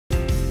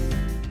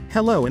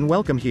Hello and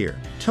welcome here.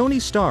 Tony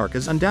Stark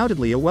is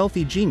undoubtedly a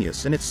wealthy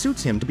genius and it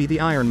suits him to be the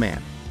Iron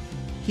Man.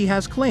 He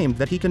has claimed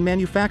that he can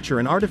manufacture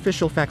an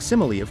artificial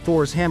facsimile of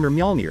Thor's hammer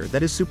Mjolnir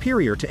that is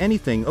superior to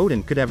anything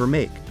Odin could ever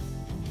make.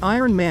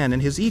 Iron Man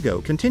and his ego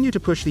continue to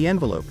push the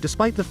envelope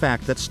despite the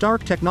fact that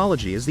Stark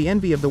technology is the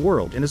envy of the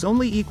world and is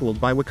only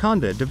equaled by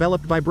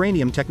Wakanda-developed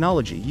vibranium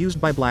technology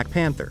used by Black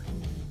Panther.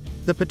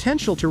 The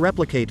potential to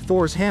replicate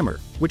Thor's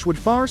hammer, which would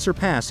far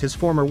surpass his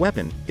former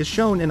weapon, is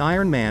shown in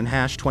Iron Man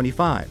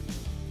 #25.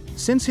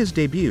 Since his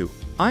debut,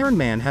 Iron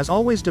Man has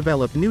always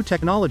developed new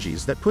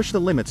technologies that push the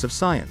limits of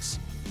science.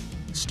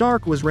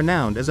 Stark was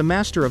renowned as a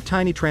master of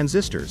tiny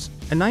transistors,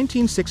 a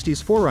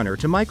 1960s forerunner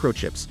to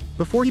microchips,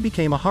 before he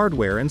became a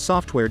hardware and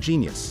software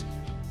genius.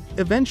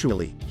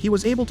 Eventually, he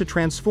was able to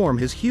transform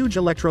his huge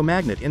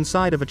electromagnet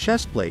inside of a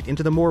chest plate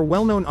into the more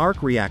well-known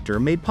arc reactor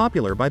made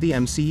popular by the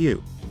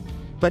MCU.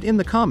 But in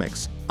the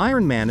comics,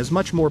 Iron Man is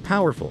much more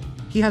powerful.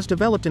 He has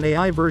developed an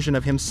AI version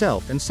of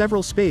himself and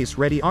several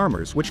space-ready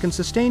armors which can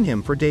sustain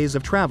him for days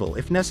of travel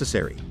if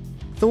necessary.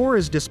 Thor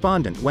is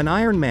despondent when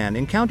Iron Man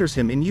encounters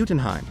him in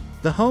Jotunheim,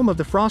 the home of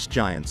the Frost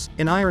Giants,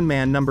 in Iron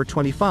Man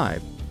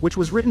 #25, which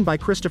was written by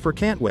Christopher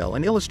Cantwell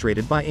and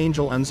illustrated by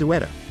Angel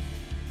Unzueta.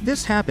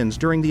 This happens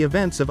during the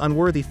events of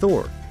Unworthy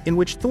Thor, in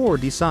which Thor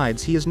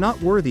decides he is not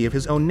worthy of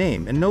his own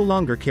name and no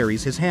longer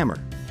carries his hammer.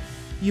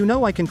 "You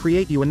know I can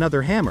create you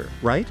another hammer,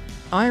 right?"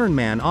 Iron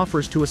Man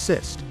offers to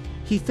assist.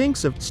 He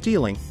thinks of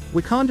stealing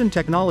Wakandan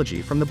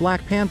technology from the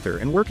Black Panther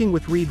and working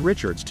with Reed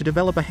Richards to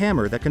develop a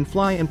hammer that can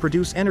fly and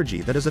produce energy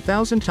that is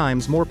 1,000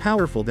 times more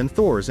powerful than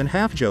Thor's, and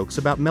half-jokes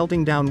about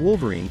melting down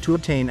Wolverine to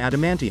obtain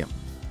adamantium.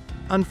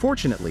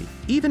 Unfortunately,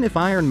 even if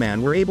Iron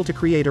Man were able to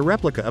create a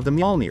replica of the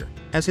Mjolnir,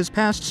 as his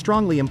past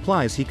strongly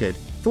implies he could,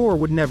 Thor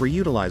would never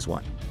utilize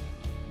one.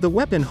 The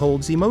weapon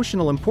holds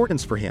emotional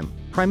importance for him,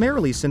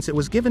 primarily since it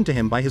was given to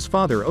him by his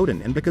father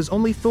Odin and because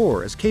only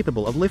Thor is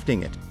capable of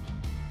lifting it.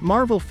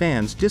 Marvel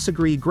fans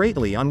disagree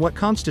greatly on what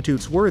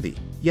constitutes worthy,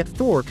 yet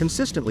Thor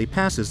consistently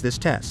passes this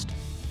test.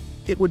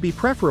 It would be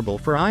preferable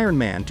for Iron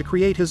Man to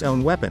create his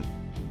own weapon.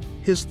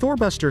 His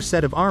Thorbuster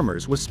set of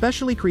armors was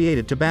specially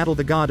created to battle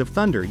the god of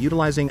thunder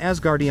utilizing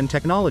Asgardian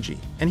technology,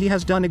 and he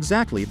has done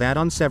exactly that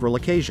on several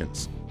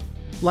occasions.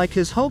 Like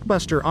his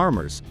Hulkbuster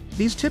armors,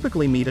 these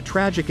typically meet a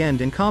tragic end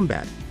in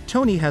combat.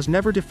 Tony has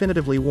never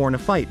definitively won a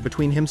fight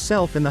between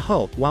himself and the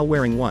Hulk while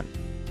wearing one.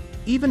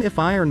 Even if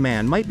Iron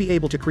Man might be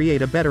able to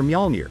create a better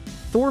Mjolnir,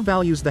 Thor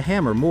values the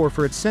hammer more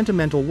for its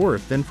sentimental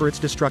worth than for its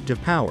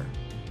destructive power.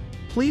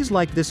 Please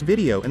like this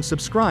video and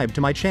subscribe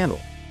to my channel.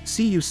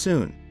 See you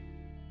soon.